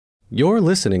You're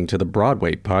listening to the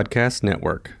Broadway Podcast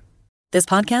Network. This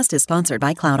podcast is sponsored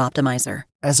by Cloud Optimizer.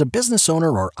 As a business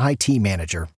owner or IT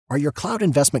manager, are your cloud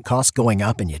investment costs going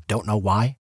up and you don't know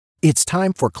why? It's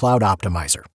time for Cloud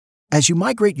Optimizer. As you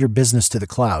migrate your business to the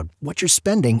cloud, what you're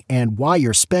spending and why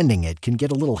you're spending it can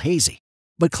get a little hazy.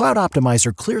 But Cloud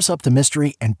Optimizer clears up the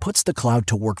mystery and puts the cloud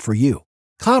to work for you.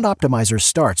 Cloud Optimizer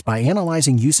starts by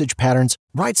analyzing usage patterns,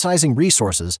 right-sizing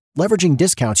resources, leveraging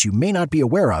discounts you may not be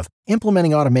aware of,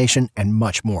 implementing automation, and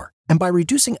much more. And by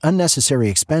reducing unnecessary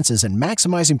expenses and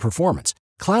maximizing performance,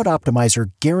 Cloud Optimizer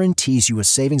guarantees you a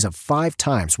savings of 5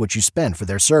 times what you spend for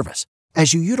their service.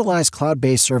 As you utilize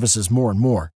cloud-based services more and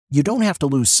more, you don't have to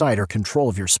lose sight or control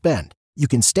of your spend. You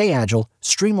can stay agile,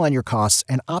 streamline your costs,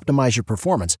 and optimize your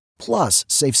performance, plus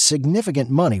save significant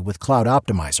money with Cloud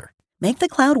Optimizer. Make the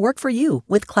cloud work for you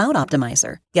with Cloud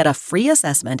Optimizer. Get a free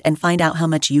assessment and find out how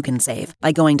much you can save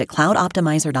by going to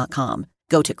cloudoptimizer.com.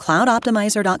 Go to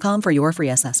cloudoptimizer.com for your free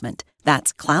assessment.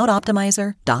 That's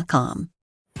cloudoptimizer.com.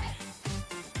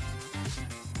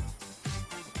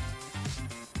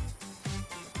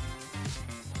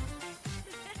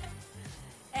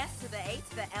 S to the A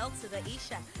to the L to the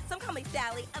Isha. Some call me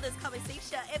Sally, others call me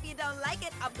Sisha. If you don't like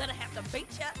it, I'm gonna have to beat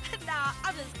ya. Nah,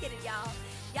 I'm just kidding, y'all.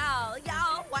 Y'all,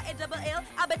 Y-A-double-L.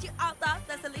 I bet you all thought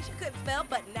that Alicia couldn't spell,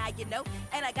 but now you know.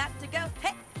 And I got to go.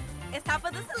 Hey, it's time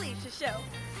for the Alicia Show.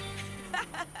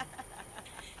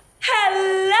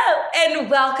 Hello and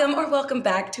welcome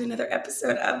back to another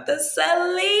episode of the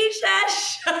Alicia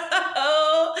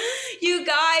Show. You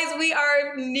guys, we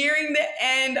are nearing the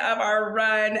end of our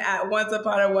run at Once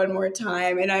Upon a One More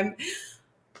Time, and I'm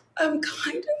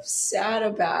kind of sad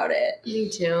about it. Me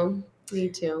too.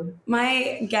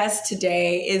 My guest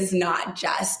today is not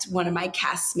just one of my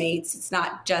castmates. It's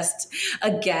not just a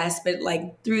guest, but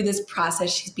like through this process,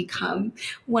 she's become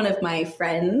one of my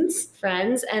friends.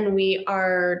 And we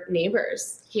are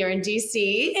neighbors here in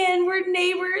DC. And we're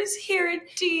neighbors here in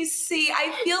DC.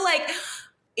 I feel like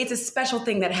it's a special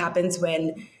thing that happens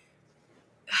when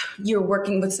you're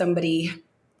working with somebody.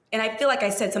 And I feel like I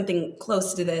said something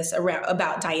close to this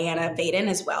about Diana Vaden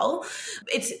as well.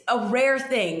 It's a rare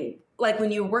thing. Like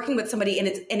when you're working with somebody and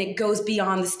it goes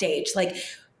beyond the stage. Like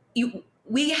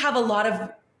we have a lot of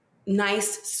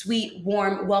nice, sweet,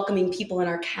 warm, welcoming people in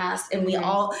our cast, and we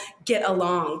all get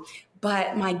along.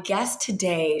 But my guest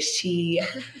today, I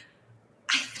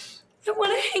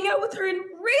want to hang out with her in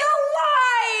real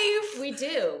life. We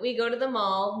do. We go to the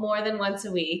mall more than once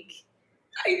a week.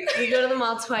 We go to the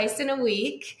mall twice in a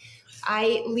week.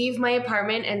 I leave my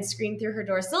apartment and scream through her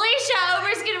door, Alicia,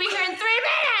 Ober's going to be here in 3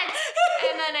 minutes.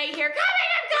 And then I hear,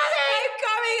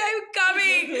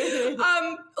 coming.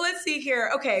 Let's see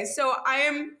here. Okay, so I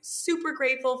am super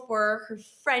grateful for her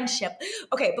friendship.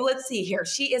 Okay, but let's see here.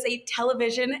 She is a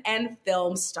television and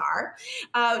film star.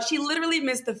 She literally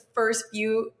missed the first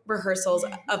few rehearsals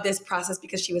of this process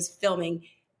because she was filming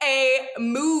a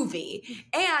movie.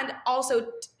 And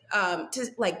also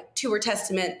to her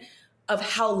testament of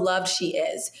how loved she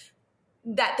is,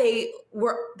 that they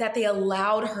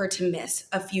allowed her to miss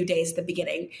a few days at the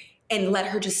beginning and let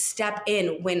her just step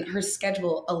in when her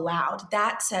schedule allowed.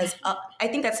 That says, I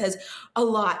think that says a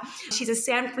lot. She's a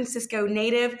San Francisco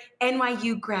native,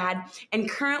 NYU grad, and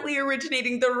currently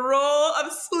originating the role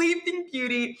of Sleeping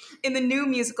Beauty in the new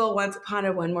musical Once Upon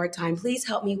a One More Time. Please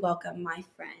help me welcome my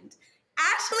friend,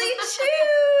 Ashley Chiu.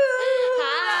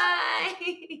 Hi.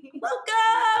 Welcome.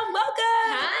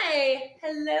 Hi.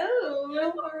 Hello.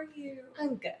 How are you?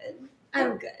 I'm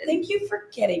good. Thank you for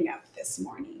getting up this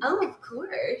morning. Oh, of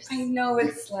course. I know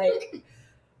it's like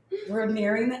we're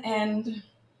nearing the end.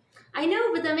 I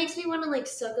know, but that makes me want to like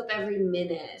soak up every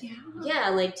minute. Yeah,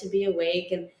 like to be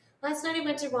awake. And last night I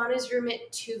went to Rana's room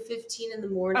at 2:15 in the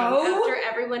morning after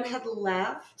everyone had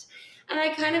left. And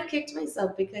I kind of kicked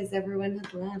myself because everyone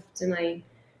had left, and I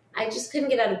just couldn't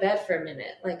get out of bed for a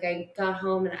minute. Like I got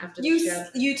home and after the show,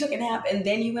 you took a nap and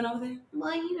then you went over there. Well,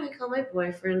 I called my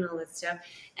boyfriend and all that stuff,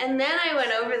 and then I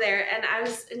went over there, and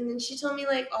then she told me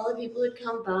like all the people would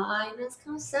come by, and I was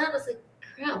kind of sad. I was like,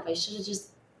 crap, I should have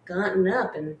just gotten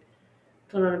up and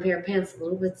put on a pair of pants a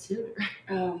little bit sooner.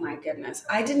 Oh my goodness,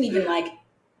 I didn't even I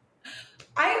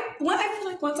feel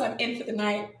like once I'm in for the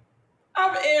night,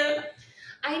 I'm in.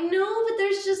 I know, but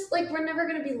there's just like we're never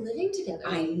going to be living together.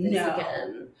 I know.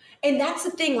 Again. And that's the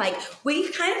thing. Like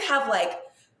we kind of have like,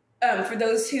 for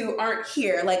those who aren't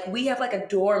here, like we have like a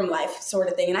dorm life sort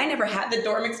of thing. And I never had the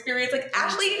dorm experience. Like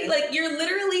Ashley, like you're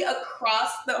literally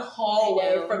across the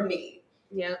hallway from me.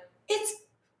 Yeah. It's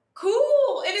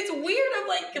cool. And it's weird. I'm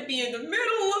like, could be in the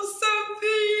middle of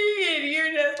something. And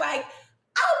you're just like,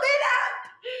 open up.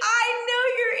 I know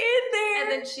you're in there.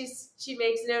 And then she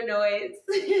makes no noise.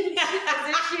 She as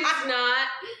if she's not.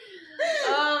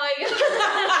 Oh my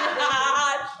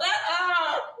god. Shut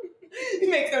up. He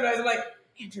makes no noise. I'm like,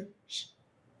 Andrew, shh.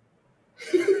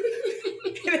 And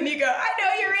then you go, I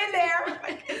know you're in there. I'm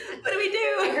like, what do we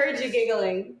do? I heard you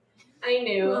giggling. I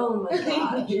knew. Oh my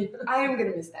gosh. I am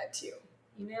going to miss that too.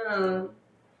 You know.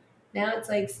 Now it's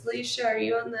like, Salisha, are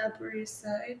you on the Upper East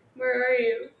Side? Where are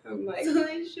you? I'm like,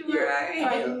 Salisha, where are you?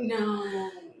 I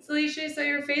know. Salisha, I saw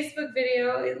your Facebook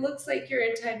video. It looks like you're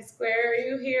in Times Square. Are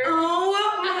you here? Oh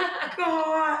my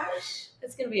gosh.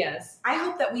 That's going to be us. I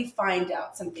hope that we find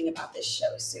out something about this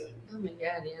show soon. Oh my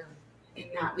god, yeah.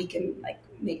 And that we can like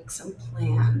make some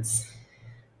plans.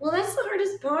 Well, that's the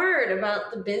hardest part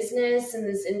about the business and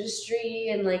this industry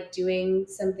and like doing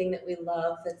something that we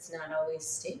love that's not always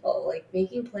stable. Like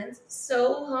making plans is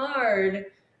so hard.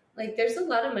 Like there's a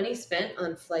lot of money spent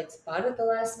on flights bought at the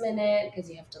last minute because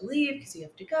you have to leave, because you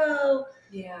have to go,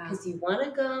 Yeah. because you want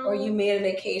to go. Or you made a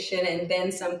vacation and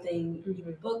then something,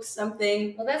 you booked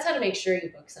something. Well, that's how to make sure you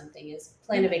book something is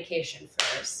plan a vacation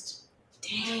first.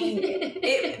 Dang.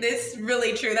 It's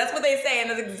really true. That's what they say and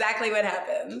that's exactly what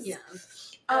happens. Yeah.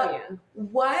 Yeah.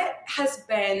 What has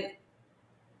been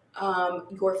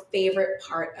your favorite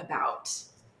part about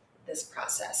this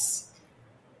process?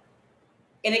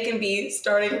 And it can be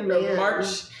starting from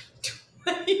March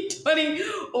 2020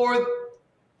 or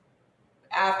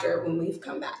after when we've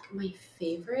come back. My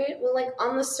favorite? Well, like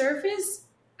on the surface,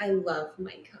 I love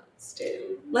my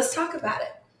costume. Let's talk about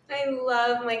it. I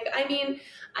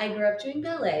grew up doing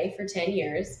ballet for 10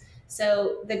 years.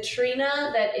 So the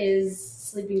Trina that is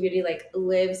Sleeping Beauty like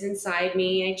lives inside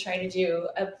me. I try to do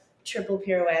a triple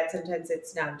pirouette. Sometimes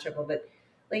it's not a triple, but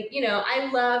like, you know, I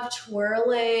love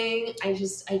twirling. I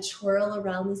twirl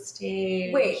around the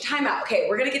stage. Wait, time out. Okay,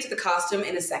 we're going to get to the costume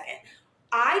in a second.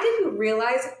 I didn't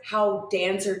realize how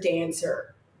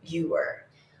dancer you were.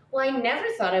 Well, I never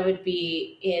thought I would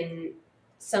be in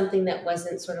something that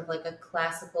wasn't sort of like a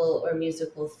classical or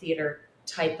musical theater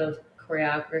type of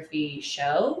choreography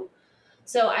show.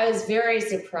 So I was very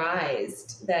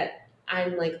surprised that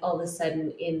I'm like all of a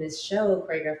sudden in this show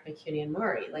choreographed by Cuny and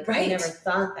Mari. Like I never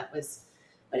thought that was,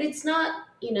 but it's not,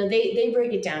 you know, they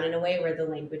break it down in a way where the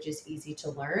language is easy to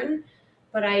learn.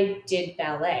 But I did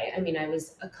ballet. I mean, I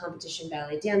was a competition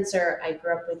ballet dancer. I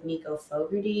grew up with Miko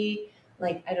Fogarty.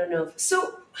 Like, I don't know if...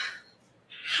 So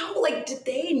how, like, did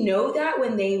they know that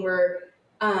when they were,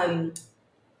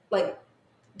 like,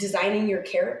 designing your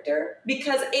character?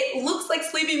 Because it looks like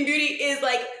Sleeping Beauty is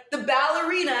like the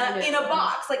ballerina in a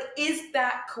box. Like, is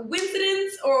that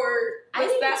coincidence or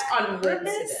was that on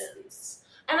purpose?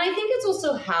 And I think it's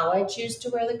also how I choose to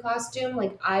wear the costume.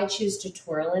 Like, I choose to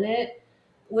twirl in it,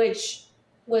 which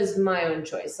was my own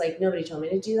choice. Like, nobody told me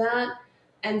to do that.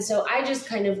 And so I just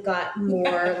kind of got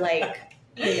more like,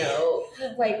 you know,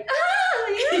 like,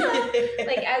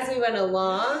 like as we went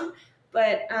along.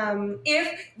 But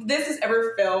if this is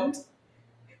ever filmed,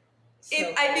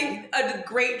 I think a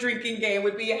great drinking game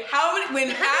would be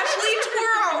when Ashley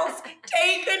twirls,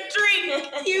 take a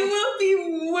drink. You will be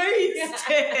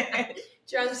wasted.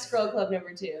 Drunk Scroll Club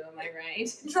number 2, am I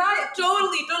right? Try it.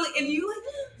 Totally. And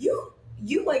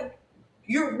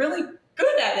you're really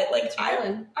good at it. Like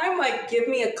I'm like, give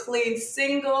me a clean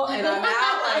single and I'm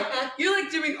out. Like you're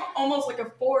like doing almost like a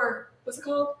 4. What's it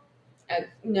called?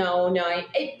 No.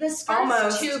 The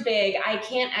skirt's too big. I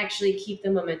can't actually keep the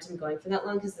momentum going for that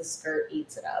long because the skirt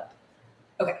eats it up.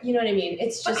 Okay. You know what I mean?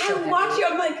 It's just. But I watch you.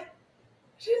 I'm like,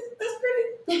 that's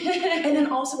pretty. And then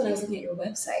also when I was looking at your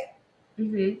website,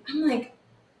 I'm like,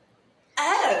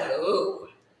 oh.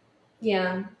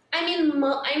 Yeah. I mean,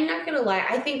 I'm not going to lie.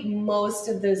 I think most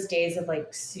of those days of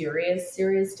like serious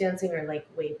dancing are like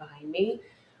way behind me.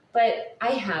 But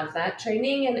I have that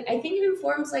training and I think it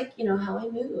informs like, you know, how I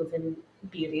move and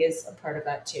beauty is a part of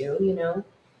that too, you know?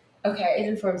 Okay. It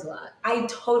informs a lot. I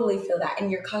totally feel that.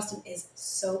 And your costume is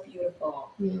so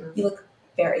beautiful. Yeah. You look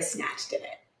very snatched in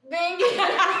it. Thank you.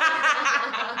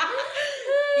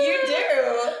 You do.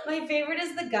 My favorite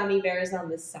is the gummy bears on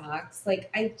the socks. Like,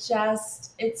 it's so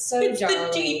It's darling.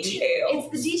 the details. It's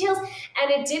the details. And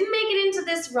it didn't make it into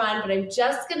this run, but I'm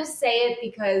just going to say it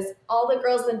because all the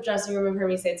girls in the dressing room have heard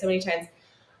me say it so many times.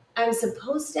 I'm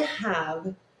supposed to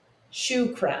have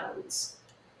shoe crowns.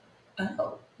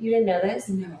 Oh. You didn't know this?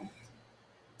 No.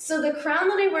 So the crown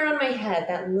that I wear on my head,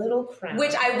 that little crown.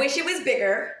 Which I wish it was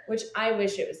bigger. Which I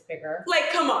wish it was bigger.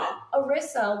 Like, come on.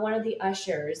 Arissa, one of the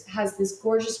ushers, has this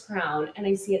gorgeous crown, and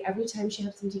I see it every time she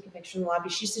helps me take a picture in the lobby.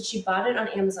 She said she bought it on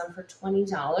Amazon for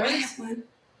 $20. I have one.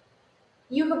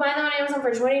 You could buy them on Amazon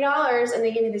for $20, and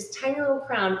they give me this tiny little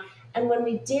crown. And when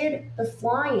we did the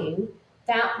flying,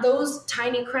 those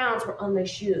tiny crowns were on my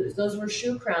shoes. Those were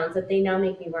shoe crowns that they now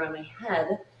make me wear on my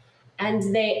head.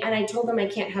 And I told them I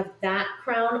can't have that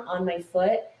crown on my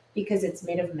foot because it's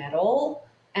made of metal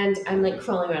and I'm like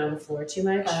crawling around on the floor too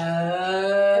much.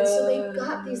 And so they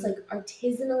got these like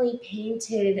artisanally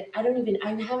painted, I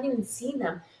haven't even seen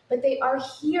them, but they are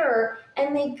here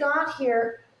and they got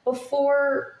here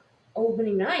before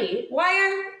opening night. Why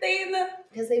aren't they in the...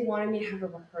 Because they wanted me to have a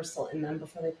rehearsal in them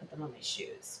before they put them on my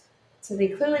shoes. So they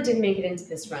clearly didn't make it into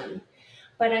this run.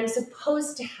 But I'm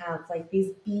supposed to have like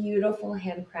these beautiful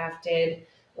handcrafted,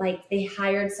 like they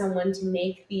hired someone to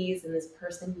make these and this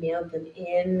person mailed them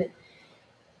in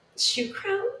shoe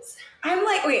crowns. I'm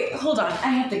like, wait, hold on. I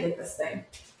have to get this thing.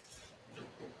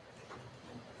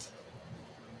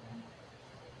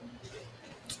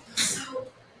 So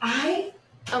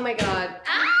Oh my God.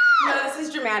 No, this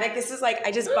is dramatic. This is like,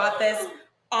 I just bought this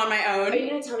on my own. Are you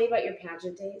going to tell me about your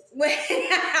pageant days?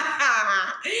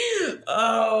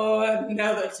 Oh,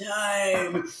 another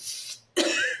time.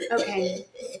 Okay.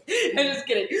 I'm just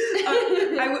kidding.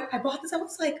 I bought this. I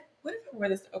was like, what if I wore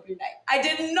this to opening night? I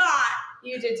did not.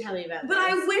 You did tell me about But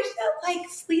this. I wish that like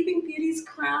Sleeping Beauty's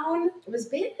crown was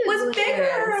big. was bigger.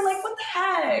 Like, what the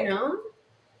heck? You know?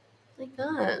 Like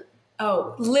that.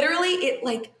 Oh, literally, it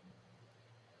like,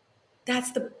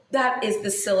 that is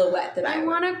the silhouette that I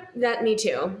want. Me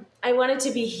too. I want it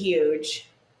to be huge.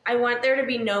 I want there to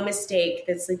be no mistake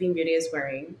that Sleeping Beauty is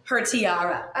wearing Her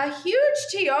tiara. a huge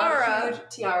tiara. A huge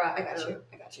tiara. I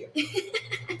got you.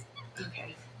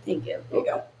 Okay. Thank you. There you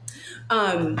go.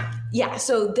 Yeah,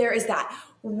 so there is that.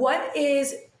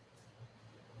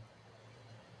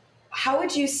 How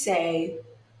would you say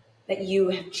that you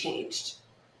have changed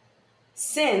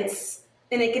since,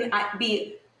 and it can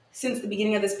be since the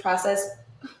beginning of this process?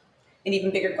 An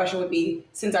even bigger question would be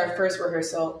since our first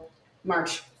rehearsal,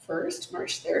 March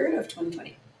 3rd of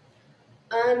 2020.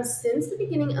 Since the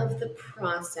beginning of the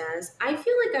process, I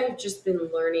feel like I've just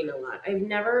been learning a lot.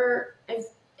 I've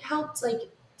helped like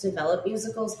develop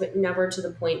musicals, but never to the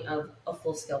point of a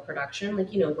full-scale production,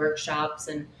 like, workshops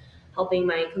and helping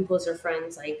my composer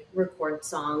friends like record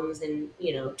songs and,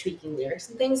 tweaking lyrics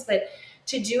and things. But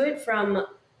to do it from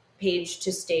page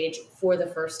to stage for the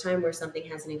first time where something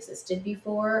hasn't existed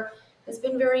before has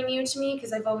been very new to me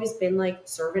because I've always been like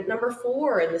servant number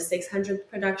 4 in the 600th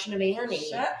production of Annie.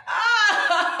 Shut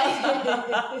up!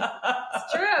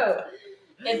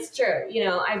 It's true.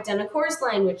 I've done a chorus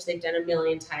line, which they've done a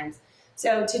million times.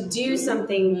 So to do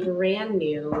something brand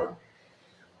new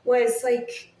was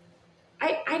like,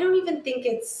 I don't even think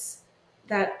it's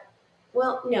that,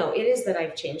 well, no, it is that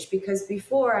I've changed because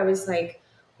before I was like,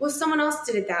 well, someone else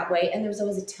did it that way. And there was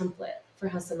always a template for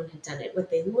how someone had done it,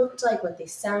 what they looked like, what they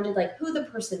sounded like, who the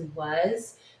person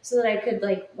was, so that I could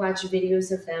like watch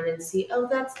videos of them and see, oh,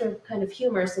 that's the kind of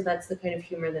humor. So that's the kind of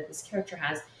humor that this character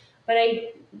has. But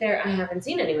I haven't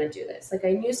seen anyone do this. Like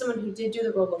I knew someone who did do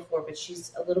the role before, but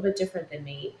she's a little bit different than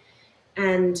me.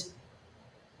 And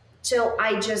so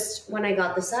when I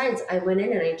got the sides, I went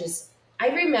in and I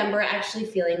remember actually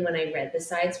feeling when I read the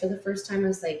sides for the first time, I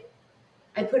was like,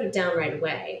 I put it down right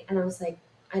away. And I was like,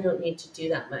 I don't need to do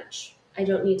that much. I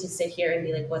don't need to sit here and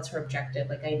be like, what's her objective?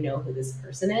 Like, I know who this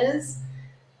person is.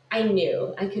 I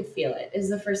knew, I could feel it. It was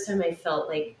the first time I felt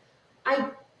like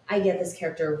I get this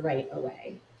character right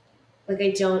away. Like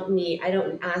I don't need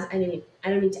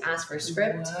to ask for a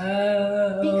script.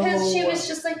 Whoa. Because she was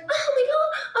just like, oh my God,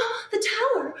 the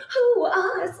tower,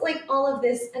 us, like all of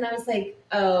this. And I was like,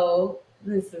 oh,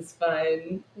 this is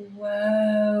fun.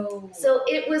 Whoa. So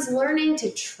it was learning to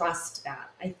trust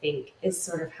that, I think, is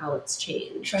sort of how it's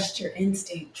changed. Trust your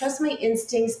instincts. Trust my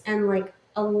instincts and like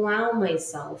allow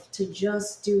myself to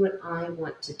just do what I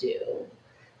want to do.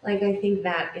 Like, I think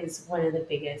that is one of the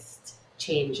biggest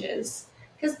changes.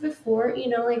 Because before,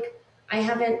 I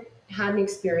haven't had an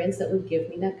experience that would give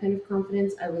me that kind of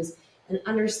confidence. I was an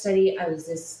understudy. I was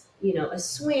this, a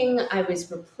swing. I was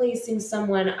replacing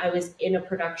someone. I was in a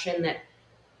production that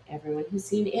everyone has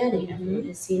seen Annie. Everyone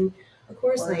has seen A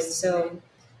Chorus Line. So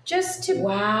just to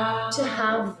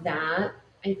have that,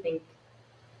 I think,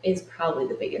 is probably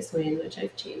the biggest way in which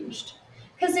I've changed.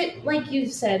 Because it, like you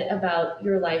said about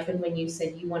your life and when you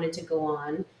said you wanted to go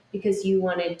on because you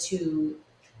wanted to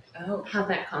have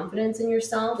that confidence in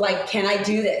yourself. Like, can I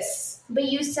do this? But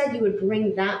you said you would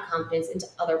bring that confidence into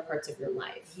other parts of your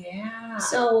life. Yeah.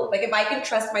 So, like, if I can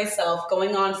trust myself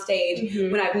going on stage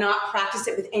when I've not practiced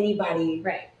it with anybody,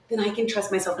 right, then I can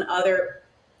trust myself in other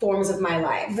forms of my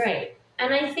life. Right.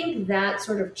 And I think that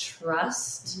sort of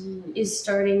trust is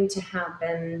starting to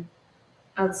happen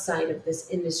outside of this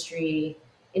industry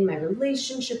in my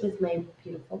relationship with my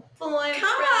beautiful boyfriend.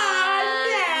 Come on,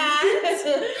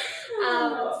 Dad.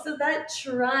 So that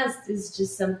trust is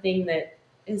just something that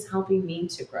is helping me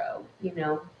to grow, you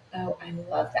know? Oh, I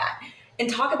love that. And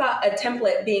talk about a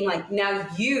template being like, now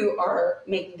you are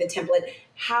making the template.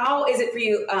 How is it for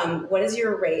you? What is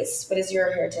your race? What is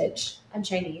your heritage? I'm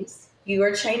Chinese. You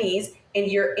are Chinese and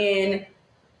you're in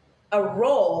a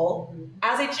role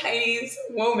as a Chinese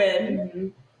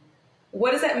woman.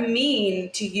 What does that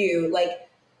mean to you? Like,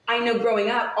 I know growing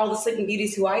up, all the Sleeping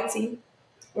Beauties who I'd seen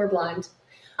were blonde.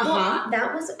 Well,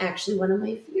 that was actually one of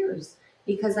my fears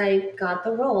because I got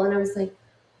the role and I was like,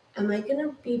 am I going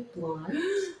to be blonde?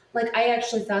 Like, I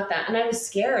actually thought that. And I was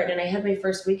scared. And I had my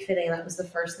first wig fitting. That was the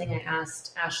first thing I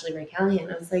asked Ashley Ray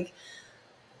Callahan. I was like,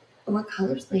 what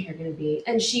color is my hair going to be?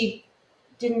 And she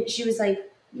was like,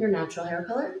 your natural hair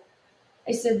color?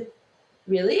 I said,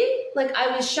 really? Like,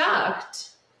 I was shocked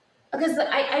because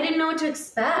I didn't know what to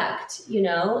expect, you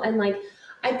know? And like,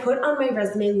 I put on my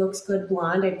resume, looks good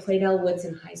blonde. I played Elle Woods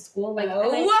in high school. Like,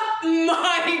 oh my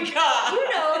God. You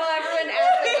know, everyone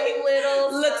adds like a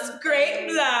little looks something. Great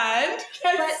blonde.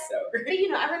 That's so great. But you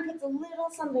know, everyone puts a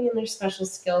little something in their special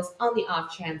skills on the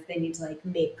off chance they need to like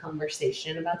make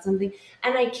conversation about something.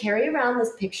 And I carry around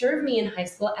this picture of me in high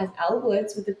school as Elle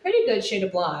Woods with a pretty good shade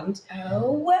of blonde.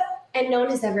 Oh. And no one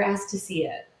has ever asked to see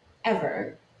it.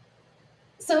 Ever.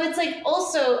 So it's like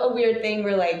also a weird thing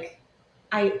where like,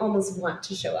 I almost want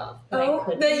to show off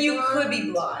that you could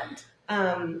be blonde.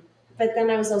 But then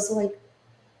I was also like,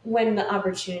 when the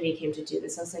opportunity came to do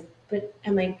this, I was like, but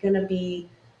am I going to be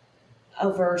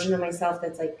a version of myself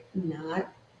that's like not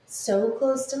so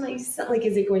close to myself? Like,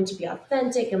 is it going to be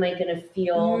authentic? Am I going to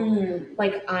feel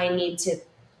like I need to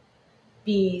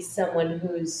be someone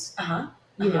who's,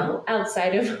 you know,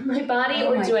 outside of my body?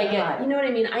 Or do I get, you know what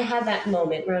I mean? I had that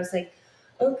moment where I was like,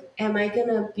 okay,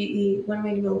 what am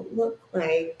I gonna look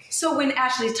like? So when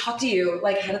Ashley talked to you,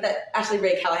 like, how did that, Ashley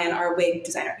Ray Callahan, our wig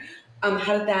designer,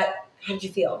 how did you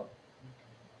feel?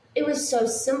 It was so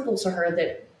simple to her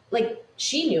that, like,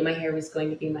 she knew my hair was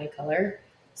going to be my color.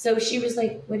 So she was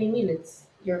like, what do you mean it's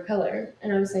your color?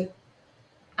 And I was like,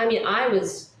 I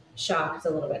was shocked a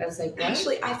little bit. I was like, what?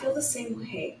 Actually, I feel the same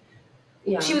way.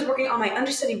 Yeah. She was working on my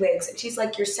understudy wigs, and she's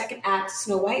like, your second act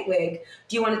Snow White wig,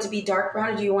 do you want it to be dark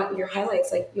brown, or do you want your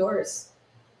highlights like yours?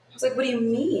 I was like, what do you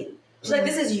mean? She's like,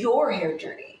 this is your hair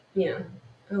journey. Yeah.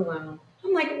 Oh, wow.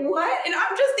 I'm like, what? And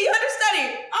I'm just the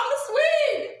understudy. I'm the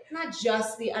swing. Not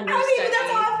just the understudy. I mean,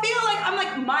 that's how I feel. Like, I'm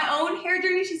like, my own hair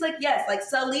journey. She's like, yes, like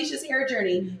Salisha's hair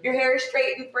journey. Your hair is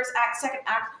straight in first act, second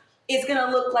act. It's going to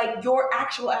look like your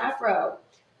actual afro.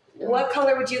 What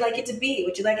color would you like it to be?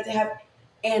 Would you like it to have...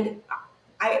 And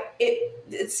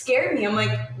it scared me. I'm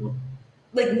like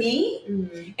me?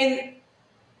 And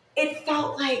it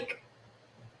felt like,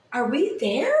 are we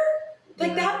there?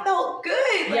 Like, that felt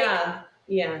good. Like,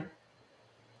 yeah.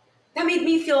 That made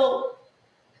me feel,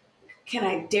 can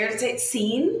I dare to say it,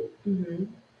 seen?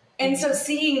 And so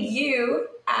seeing you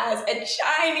as a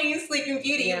Chinese Sleeping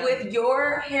Beauty with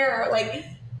your hair, like...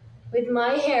 With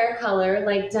my hair color,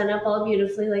 like, done up all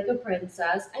beautifully like a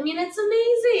princess. I mean, it's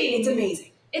amazing. It's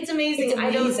amazing. It's amazing. It's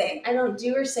amazing. I don't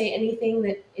do or say anything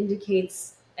that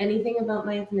indicates anything about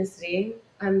my ethnicity.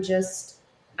 I just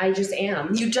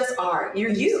am. You just are. You're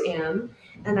you. I just am.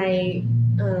 And I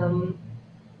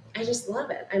just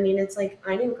love it. I mean, it's like,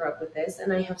 I didn't grow up with this,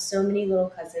 and I have so many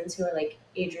little cousins who are like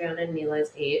Adriana and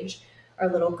Mila's age,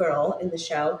 our little girl in the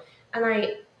show, and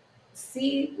I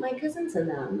see my cousins in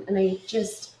them, and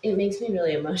it makes me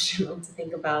really emotional to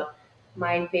think about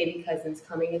my baby cousins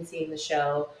coming and seeing the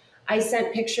show. I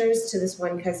sent pictures to this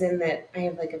one cousin that I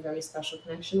have like a very special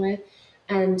connection with,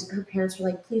 and her parents were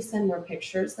like, please send more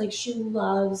pictures. Like, she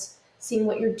loves seeing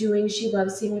what you're doing. She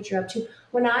loves seeing what you're up to.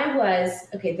 When I was,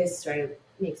 this story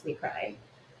makes me cry.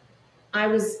 I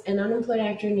was an unemployed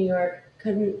actor in New York.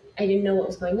 I didn't know what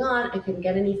was going on. I couldn't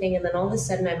get anything. And then all of a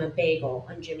sudden I'm a bagel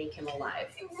on Jimmy Kimmel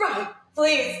Live. Right.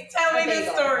 Please tell me the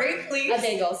story, please. A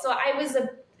bagel. So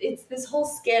it's this whole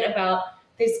skit about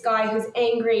this guy who's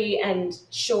angry and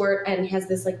short and has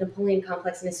this like Napoleon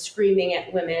complex and is screaming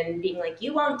at women, being like,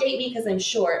 you won't date me because I'm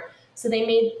short. So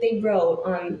they wrote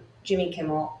on Jimmy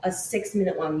Kimmel a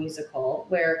 6-minute long musical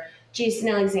where Jason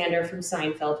Alexander from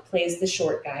Seinfeld plays the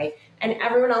short guy and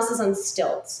everyone else is on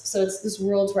stilts. So it's this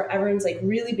world where everyone's like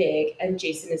really big and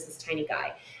Jason is this tiny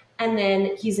guy. And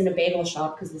then he's in a bagel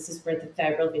shop because this is where the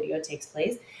viral video takes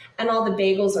place. And all the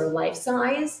bagels are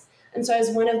life-size. And so I was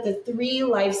one of the 3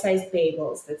 life-size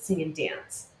bagels that sing and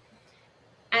dance.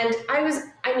 And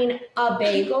a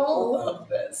bagel. I love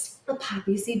this. A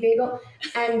poppy seed bagel.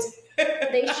 And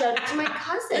they showed it to my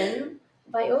cousin,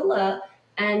 Viola,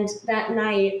 And that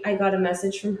night, I got a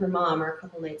message from her mom, or a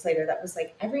couple nights later, that was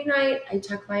like, every night I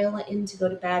tuck Viola in to go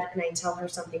to bed and I tell her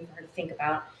something for her to think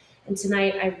about. And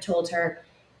tonight I've told her,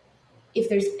 if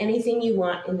there's anything you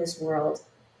want in this world,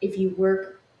 if you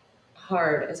work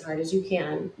hard as you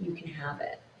can have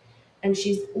it. And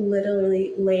she's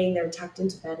literally laying there tucked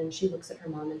into bed, and she looks at her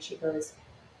mom and she goes,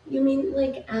 you mean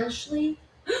like Ashley?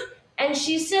 And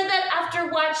she said that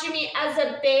after watching me as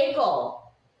a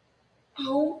bagel.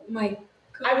 Oh my God.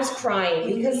 I was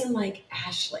crying because I'm like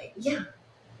Ashley. Yeah.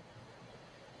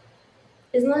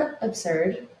 Isn't that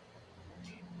absurd?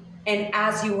 And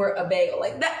as you were a bagel,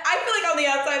 like that, I feel like on the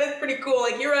outside that's pretty cool.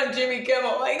 Like you're on Jimmy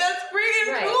Kimmel, like that's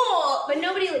freaking cool. But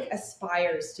nobody like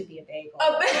aspires to be a bagel.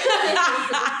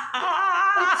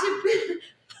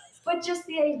 But just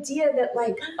the idea that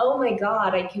like, oh my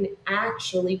God, I can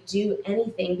actually do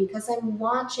anything because I'm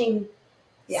watching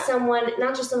someone,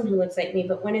 not just someone who looks like me,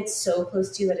 but when it's so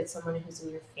close to you that it's someone who's in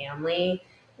your family.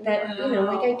 That, you know,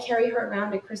 like I carry her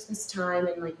around at Christmas time,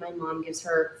 and like my mom gives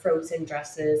her Frozen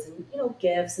dresses and, you know,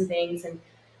 gifts and things. And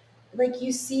like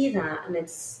you see that and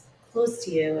it's close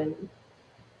to you. And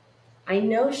I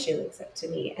know she looks up to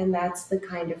me. And that's the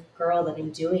kind of girl that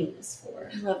I'm doing this for.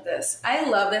 I love this. I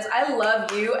love this. I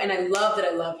love you. And I love that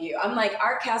I love you. I'm like,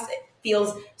 our cast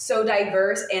feels so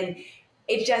diverse. And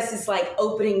it just is like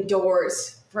opening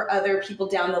doors for other people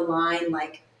down the line.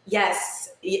 Like, yes,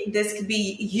 this could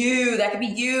be you, that could be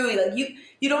you. Like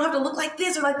you don't have to look like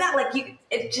this or like that. Like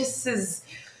it just is,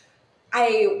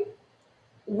 I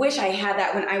wish I had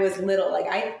that when I was little. Like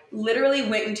I literally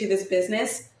went into this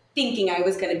business thinking I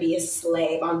was going to be a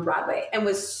slave on Broadway and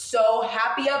was so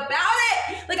happy about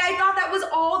it. Like I thought that was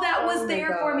all that was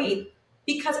there for me,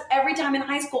 because every time in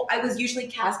high school, I was usually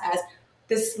cast as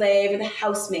the slave or the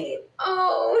housemaid.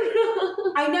 Oh,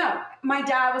 no. I know. My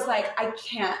dad was like, I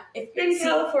can't. If in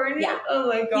California? Yeah. Oh,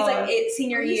 my God. He's like, it's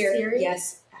senior year. Serious?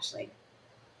 Yes, Ashley.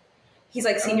 He's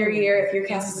like, senior year, if you're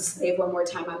cast as a slave one more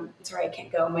time, I'm sorry, I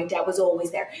can't go. My dad was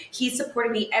always there. He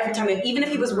supported me every time. And even if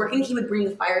he was working, he would bring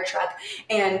the fire truck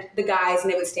and the guys,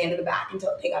 and they would stand in the back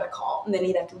until they got a call. And then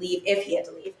he'd have to leave if he had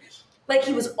to leave. Like,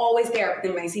 he was always there. But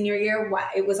then my senior year,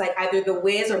 it was like either The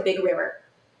Wiz or Big River.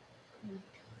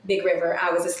 Big River,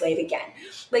 I was a slave again.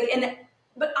 But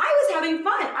I was having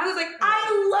fun. I was like,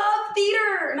 I love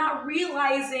theater, not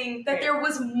realizing that there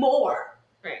was more.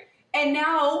 Right. And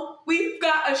now we've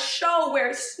got a show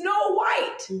where Snow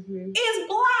White is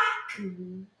black.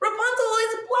 Mm-hmm. Rapunzel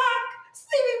is black.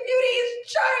 Sleeping Beauty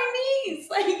is Chinese.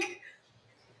 Like,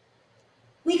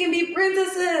 we can be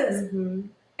princesses. Mm-hmm.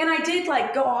 And I did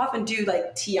like go off and do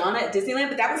like Tiana at Disneyland,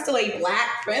 but that was still a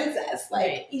black princess.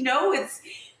 Like, you know, it's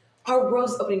our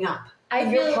world's opening up.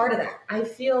 And you're part of that. I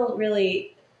feel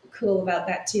really cool about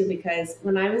that too, because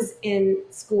when I was in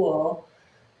school,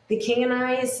 The King and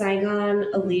I, Saigon,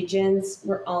 Allegiance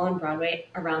were all on Broadway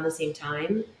around the same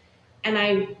time. And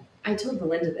I told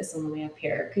Belinda this on the way up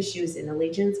here because she was in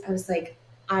Allegiance. I was like,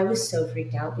 I was so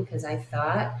freaked out because I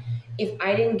thought if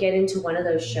I didn't get into one of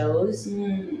those shows,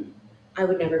 I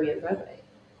would never be on Broadway.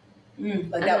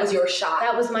 Like that was your shot.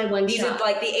 That was my one shot. These are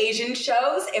like the Asian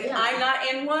shows. If I'm not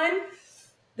in one,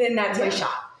 then that's my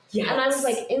shot. Yes. And I was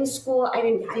like, in school, I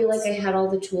didn't feel like I had all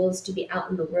the tools to be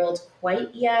out in the world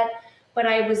quite yet. But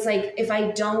I was like, if I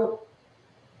don't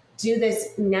do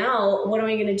this now, what am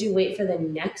I going to do? Wait for the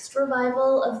next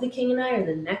revival of The King and I or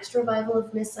the next revival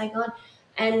of Miss Saigon?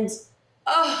 And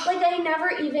like I never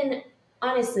even,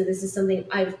 honestly, this is something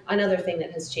another thing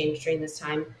that has changed during this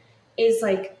time is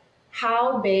like,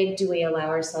 how big do we allow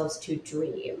ourselves to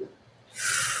dream?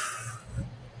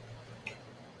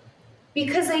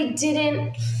 Because I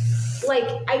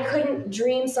couldn't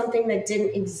dream something that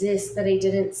didn't exist, that I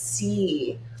didn't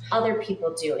see other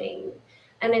people doing.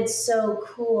 And it's so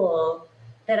cool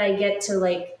that I get to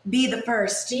like be the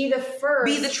first, be the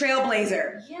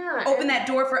trailblazer. Yeah. Open that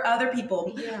door for other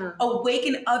people. Yeah.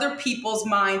 Awaken other people's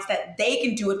minds that they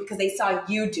can do it because they saw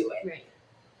you do it. Right.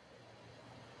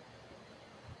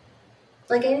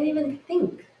 Like I didn't even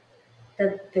think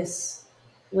that this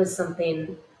was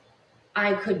something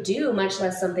I could do, much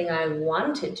less something I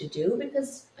wanted to do,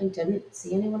 because I didn't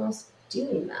see anyone else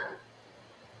doing that.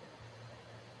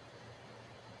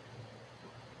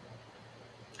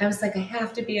 I was like, I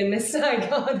have to be a Miss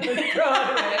Saigon on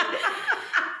Broadway.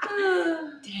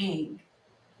 Dang.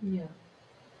 Yeah.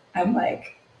 I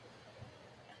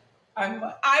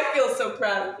feel so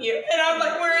proud of you. And I'm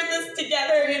like, we're in this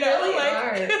together, you know? Really like,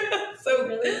 are. So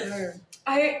really are.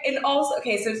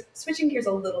 So switching gears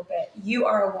a little bit, you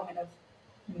are a woman of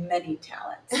many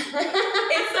talents. It's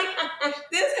like,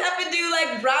 this happened to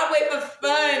like Broadway for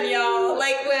fun, y'all.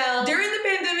 Like, during the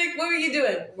pandemic, what were you you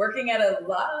doing? Working at a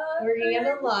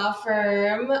law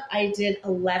firm. I did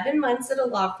 11 months at a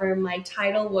law firm. My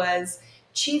title was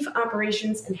Chief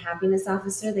Operations and Happiness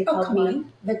Officer. They called me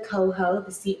the COHO,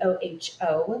 the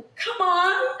COHO. Come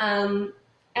on.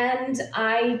 And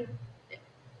I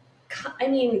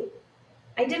mean,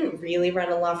 I didn't really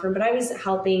run a law firm, but I was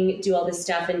helping do all this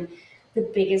stuff. And the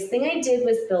biggest thing I did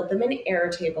was build them an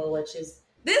Airtable, which is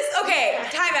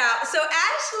time out. So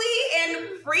Ashley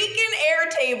and freaking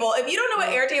Airtable. If you don't know what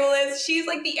Airtable is, she's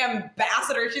like the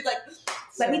ambassador. She's like,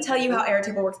 let me tell you how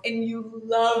Airtable works. And you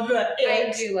love it.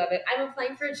 I do love it. I'm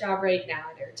applying for a job right now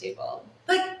at Airtable.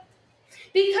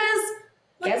 Because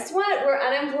guess what? We're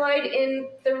unemployed in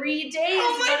 3 days.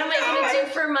 What am I going to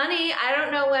do for money? I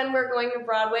don't know when we're going to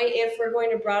Broadway, if we're going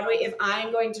to Broadway, if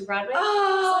I'm going to Broadway.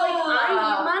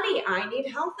 I need money. I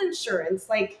need health insurance.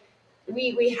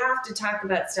 We have to talk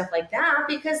about stuff like that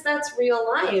because that's real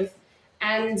life.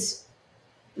 And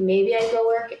maybe I go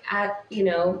work at,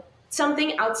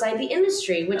 something outside the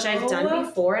industry, which I've done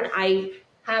before. And I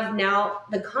have now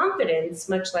the confidence,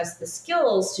 much less the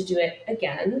skills, to do it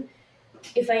again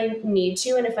if I need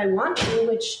to and if I want to,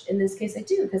 which in this case I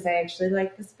do because I actually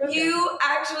like this program. You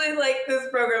actually like this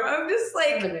program. I'm just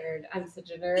like... I'm a nerd. I'm such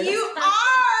a nerd. You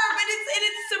are! But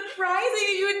it's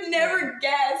surprising. You would never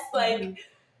guess,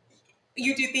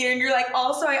 you do theater and you're like,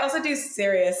 I also do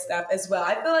serious stuff as well.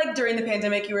 I feel like during the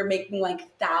pandemic you were making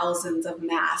thousands of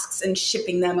masks and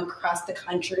shipping them across the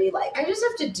country. I just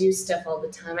have to do stuff all the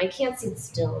time. I can't sit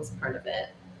still as part of it.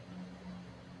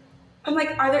 I'm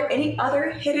like, are there any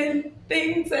other hidden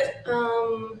things that...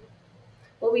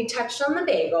 Well, we touched on the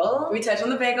bagel.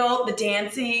 The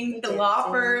dancing, the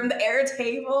law firm, the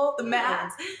Airtable, the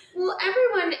masks. Well,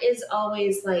 everyone is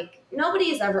always nobody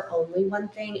is ever only one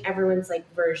thing. Everyone's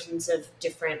versions of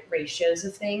different ratios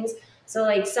of things.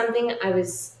 So something I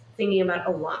was thinking about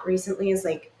a lot recently is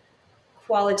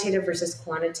qualitative versus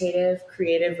quantitative,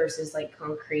 creative versus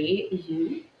concrete.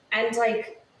 Mm-hmm. And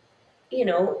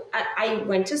I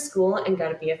went to school and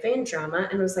got a BFA in drama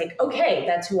and was like, okay,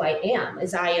 that's who I am,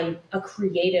 is I am a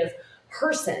creative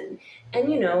person. And,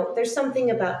 there's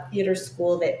something about theater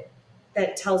school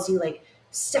that tells you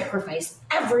sacrifice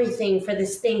everything for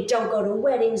this thing. Don't go to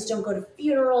weddings, don't go to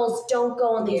funerals, don't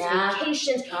go on these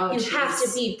vacations. Have to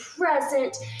be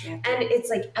present. Yeah. And it's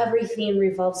everything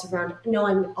revolves around, no,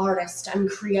 I'm an artist, I'm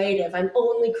creative, I'm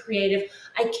only creative.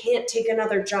 I can't take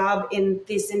another job in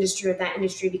this industry or that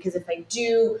industry because if I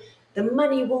do, the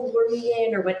money will lure me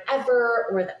in or whatever,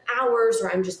 or the hours,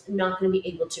 or I'm just not going to be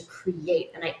able to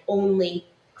create. And I only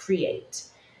create.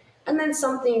 And then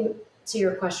something to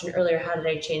your question earlier, how did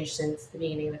I change since the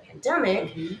beginning of the pandemic?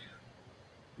 Mm-hmm.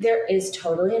 There is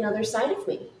totally another side of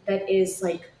me that is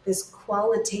this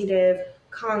qualitative,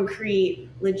 concrete,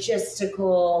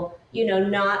 logistical,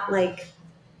 not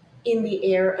in the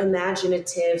air,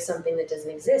 imaginative, something that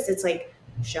doesn't exist. It's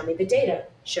show me the data,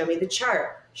 show me the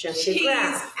chart, show me the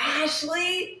graph.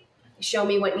 Ashley, show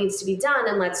me what needs to be done,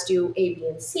 and let's do A, B,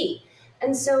 and C.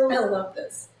 And so I love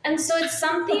this. And so it's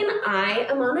something I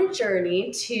am on a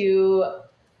journey to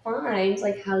find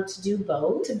how to do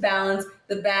both. To balance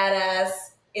the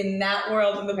badass in that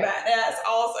world and the badass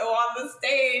also on the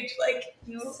stage.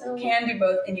 You can do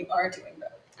both and you are doing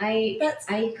both. That's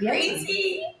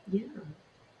crazy. Yeah.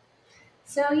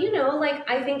 So,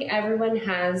 I think everyone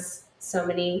has so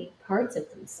many parts of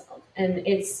themselves. And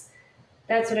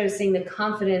that's what I was saying, the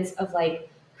confidence of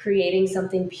creating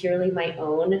something purely my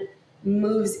own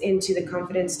moves into the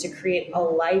confidence to create a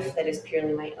life that is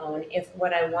purely my own if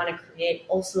what I want to create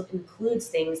also includes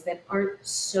things that aren't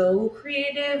so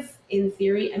creative in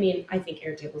theory. I mean, I think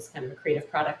Airtable is kind of a creative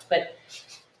product, but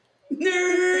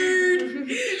nerd.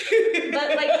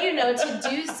 But to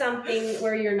do something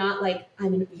where you're not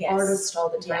I'm an artist all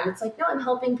the time. Yeah. It's no, I'm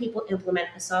helping people implement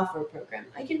a software program.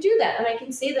 I can do that, and I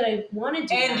can say that I want to do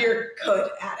that. And you're good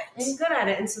at it. I'm good at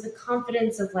it. And so the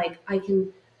confidence of I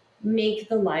can make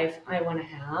the life I want to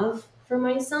have for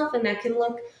myself, and that can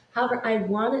look however I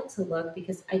want it to look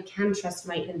because I can trust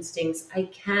my instincts. I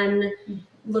can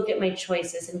look at my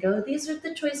choices and go, these are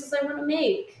the choices I want to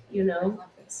make, I love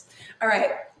this. All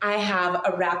right, I have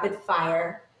a rapid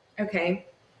fire. Okay.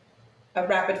 A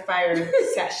rapid fire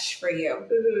sesh for you.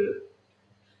 Mm-hmm.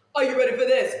 Are you ready for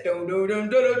this?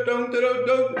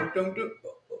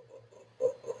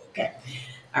 Okay.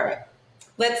 All right.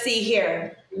 Let's see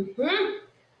here. Mm-hmm.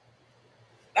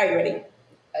 Are you ready?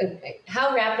 Okay.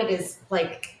 How rapid is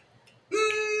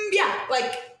yeah,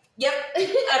 yep. A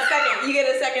second. You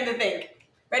get a second to think.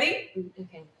 Ready?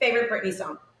 Okay. Favorite Britney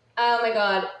song? Oh my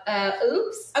God.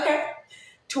 Oops. Okay.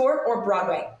 Tour or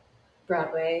Broadway?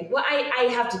 Broadway. Well, I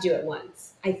have to do it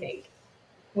once, I think.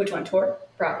 Which one? Tour?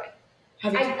 Broadway.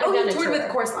 Have you? I've done you a toured tour. with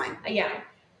Chorus Line. Yeah.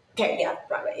 Okay, yeah,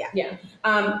 Broadway, yeah. Yeah.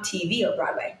 TV or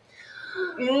Broadway?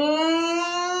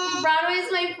 Broadway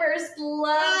is my first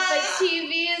love, but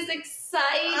TV is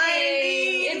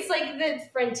exciting. It's like the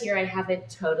frontier I haven't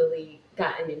totally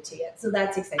gotten into yet, so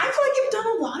that's exciting. I feel like you've done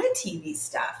a lot of TV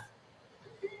stuff.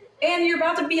 And you're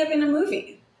about to be up in a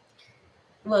movie.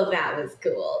 Well, that was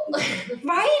cool.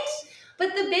 Right?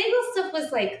 But the bagel stuff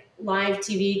was like live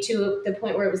TV to the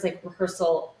point where it was like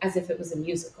rehearsal as if it was a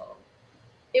musical.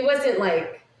 It wasn't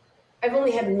like, I've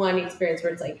only had one experience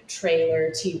where it's like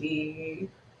trailer TV,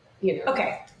 you know.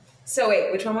 Okay. So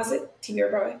wait, which one was it? TV or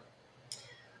Broadway?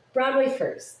 Broadway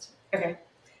first. Okay.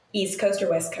 East Coast or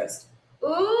West Coast? Ooh,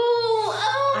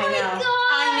 oh my God.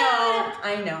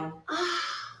 I know.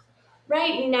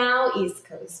 Right now, East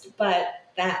Coast, but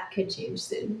that could change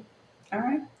soon. All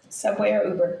right. Subway or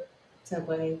Uber?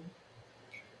 Subway.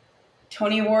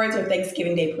 Tony Awards or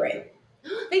Thanksgiving Day Parade?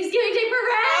 Thanksgiving Day Parade!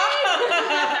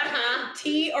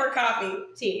 Tea or coffee?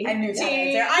 Tea. I knew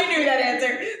that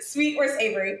answer. Sweet or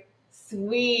savory?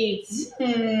 Sweet.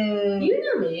 Hmm. You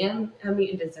know me. I'm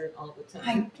eating dessert all the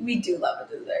time. We do love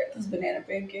a dessert. Those banana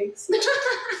pancakes.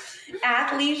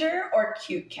 Athleisure or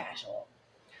cute casual?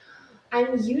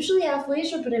 I'm usually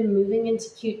athleisure, but I'm moving into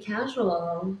cute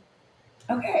casual.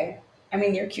 Okay. I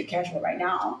mean, you're cute casual right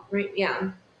now. Right,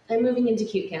 yeah. I'm moving into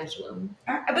cute casual.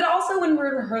 But also when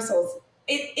we're in rehearsals,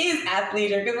 it is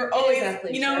athleisure because we're always,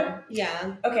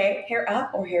 Yeah. Okay, hair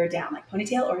up or hair down? Like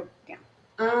ponytail or down?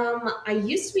 I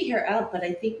used to be hair up, but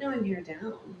I think now I'm hair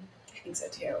down. I think so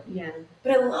too. Yeah.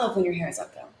 But I love when your hair is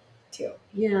up though, too.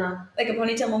 Yeah. Like a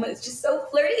ponytail moment is just so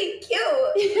flirty and cute.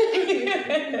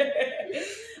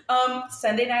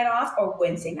 Sunday night off or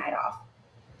Wednesday night off?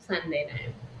 Sunday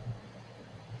night.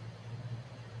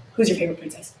 Who's your favorite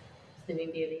princess?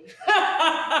 Sleeping Beauty.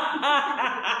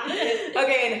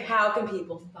 Okay, and how can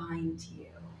people find you?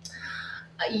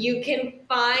 You can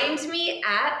find me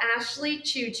at Ashley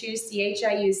Chiu,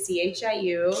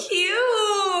 ChiuChiu.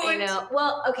 Cute! I know.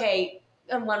 Well, okay,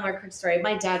 and one more quick story.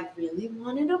 My dad really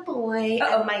wanted a boy,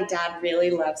 and my dad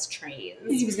really loves trains.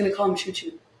 He was going to call him Choo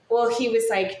Choo. Well, he was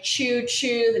like, choo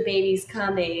choo, the baby's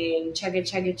coming, chugga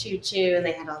chugga choo choo, and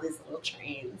they had all these little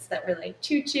trains that were like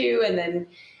choo choo, and then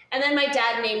my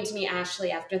dad named me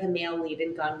Ashley after the male lead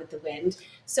in Gone with the Wind.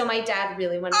 So my dad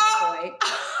really wanted a boy. He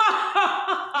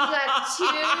got two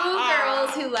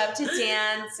girls who love to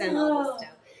dance and all this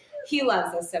stuff. He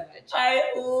loves us so much.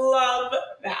 I love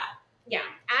that. Yeah,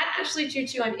 at Ashley Choo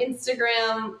Choo on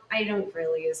Instagram. I don't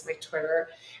really use my Twitter.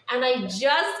 And I just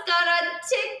got on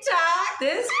TikTok.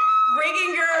 This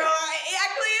freaking girl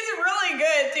actually is really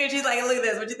good too. She's like, look at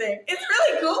this, what you think? It's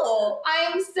really cool. I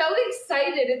am so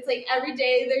excited. It's like every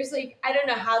day there's like, I don't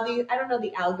know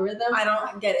the algorithm. I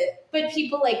don't get it. But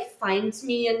people like find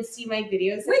me and see my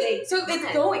videos. Wait, so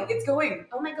it's going.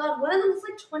 Oh my God, one of them is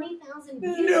like 20,000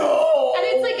 views. No. And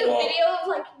it's like a video of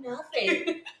like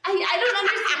nothing. I don't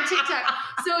understand TikTok.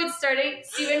 So it started,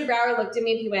 Steven Brower looked at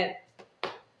me and he went,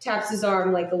 taps his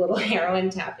arm like a little heroin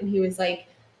tap. And he was like,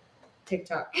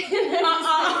 TikTok.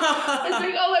 I was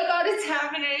like, oh my God, it's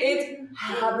happening. It's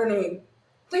happening.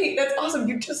 Wait, that's awesome.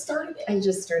 You just started it. I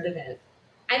just started it.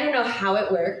 I don't know how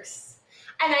it works.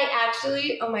 And I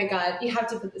actually, oh my God, you have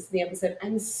to put this in the episode.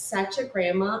 I'm such a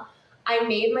grandma. I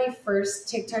made my first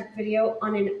TikTok video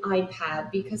on an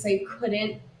iPad because I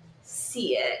couldn't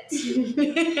see it.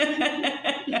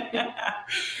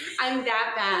 I'm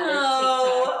that bad at TikTok.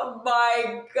 Oh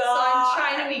my God. So I'm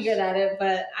trying to be good at it,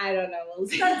 but I don't know. We'll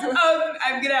see. I'm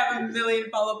going to have a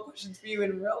million follow-up questions for you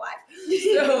in real life.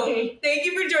 So thank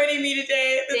you for joining me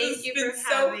today. This has been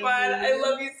so fun. I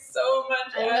love you so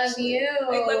much, I love you.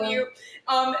 I love you.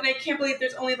 And I can't believe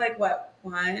there's only like, what,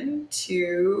 1,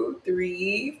 2,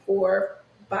 3, 4,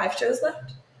 5 shows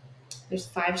left? There's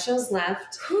 5 shows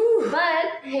left. Whew.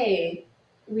 But hey,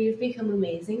 we've become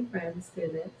amazing friends through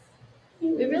this.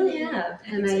 We really have.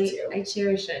 And I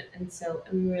cherish it. And so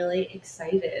I'm really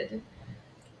excited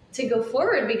to go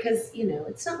forward because, you know,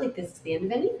 it's not like this is the end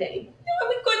of anything. No,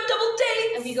 we go on double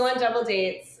dates. And we go on double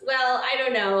dates. Well, I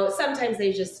don't know. Sometimes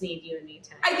they just need you and me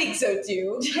time. I think so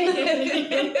too.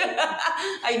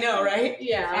 I know, right?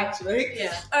 Yeah. Actually.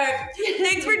 Yeah. All right.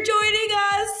 Thanks for joining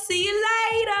us. See you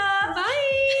later.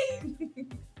 Bye.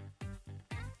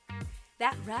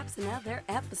 That wraps another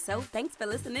episode. Thanks for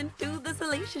listening to The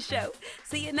Salisha Show.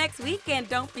 See you next week, and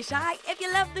don't be shy. If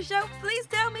you love the show, please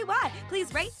tell me why.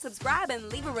 Please rate, subscribe, and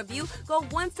leave a review. Go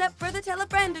one step further, tell a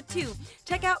friend or two.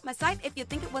 Check out my site if you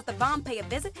think it was the bomb. Pay a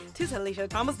visit to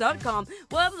SalishaThomas.com.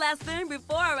 One last thing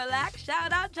before I relax.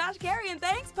 Shout out Josh Carey, and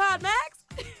thanks, Podmax.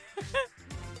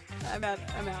 I'm out.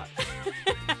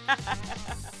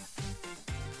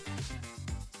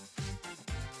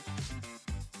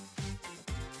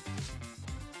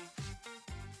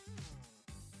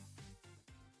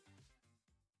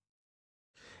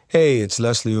 Hey, it's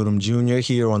Leslie Odom Jr.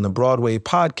 here on the Broadway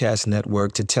Podcast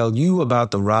Network to tell you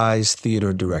about the Rise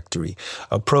Theater Directory,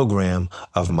 a program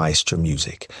of Maestro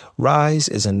Music. Rise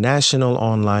is a national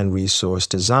online resource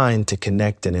designed to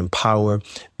connect and empower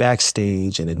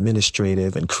backstage and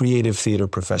administrative and creative theater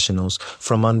professionals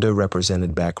from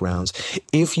underrepresented backgrounds.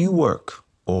 If you work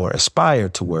or aspire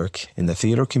to work in the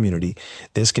theater community,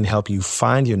 this can help you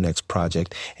find your next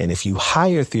project. And if you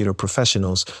hire theater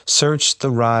professionals, search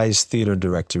the Rise Theater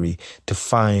Directory to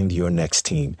find your next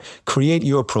team. Create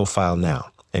your profile now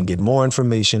and get more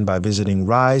information by visiting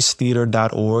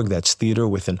risetheater.org. That's theater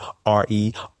with an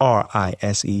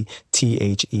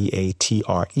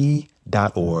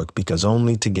RERISETHEATRE.org, because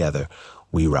only together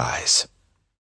we rise.